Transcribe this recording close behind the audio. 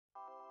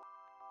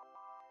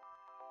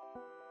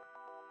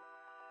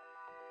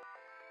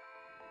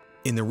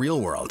In the real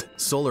world,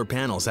 solar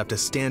panels have to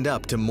stand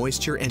up to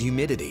moisture and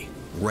humidity,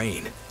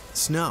 rain,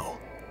 snow,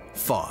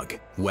 fog,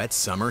 wet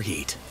summer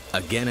heat,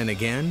 again and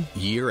again,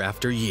 year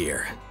after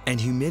year. And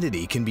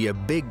humidity can be a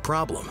big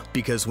problem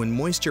because when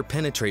moisture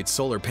penetrates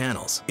solar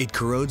panels, it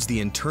corrodes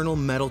the internal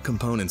metal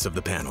components of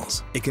the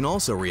panels. It can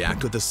also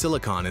react with the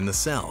silicon in the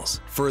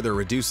cells, further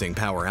reducing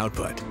power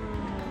output.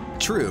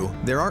 True,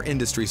 there are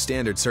industry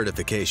standard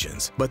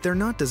certifications, but they're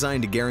not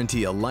designed to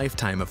guarantee a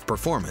lifetime of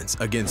performance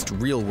against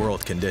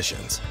real-world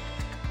conditions.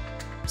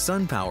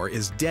 SunPower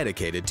is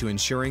dedicated to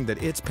ensuring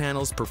that its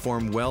panels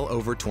perform well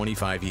over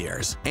 25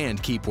 years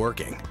and keep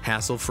working,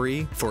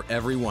 hassle-free for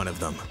every one of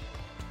them.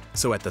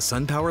 So at the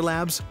SunPower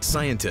Labs,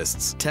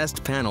 scientists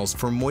test panels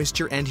for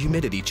moisture and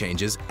humidity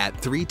changes at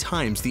 3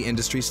 times the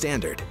industry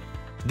standard.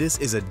 This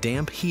is a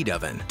damp heat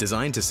oven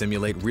designed to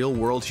simulate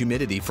real-world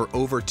humidity for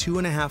over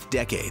 2.5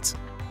 decades.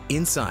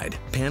 Inside,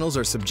 panels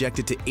are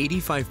subjected to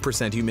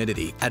 85%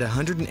 humidity at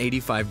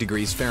 185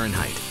 degrees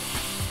Fahrenheit.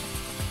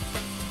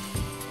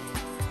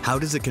 How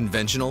does a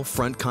conventional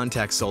front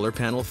contact solar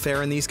panel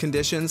fare in these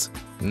conditions?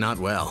 Not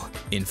well.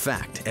 In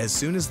fact, as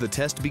soon as the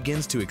test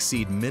begins to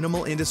exceed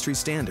minimal industry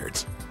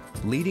standards,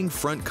 leading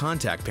front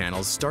contact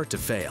panels start to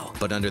fail.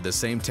 But under the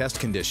same test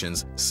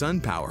conditions,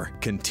 SunPower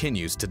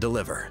continues to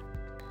deliver.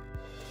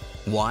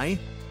 Why?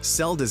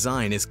 Cell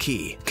design is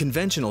key.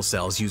 Conventional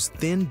cells use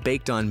thin,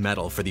 baked-on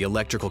metal for the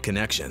electrical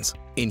connections.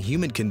 In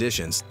humid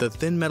conditions, the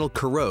thin metal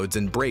corrodes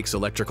and breaks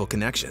electrical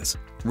connections,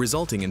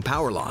 resulting in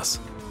power loss.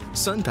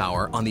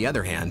 SunPower, on the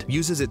other hand,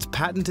 uses its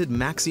patented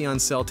Maxion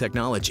cell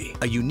technology,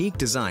 a unique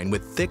design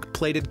with thick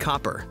plated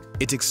copper.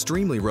 It's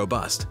extremely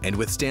robust and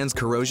withstands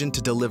corrosion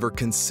to deliver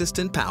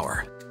consistent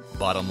power.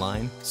 Bottom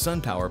line,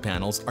 SunPower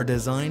panels are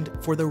designed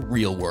for the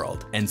real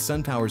world, and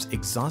SunPower's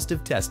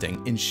exhaustive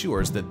testing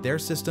ensures that their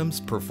systems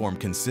perform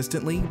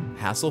consistently,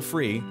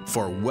 hassle-free,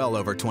 for well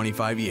over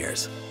 25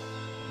 years.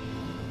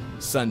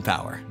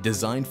 SunPower,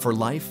 designed for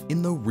life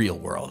in the real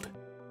world.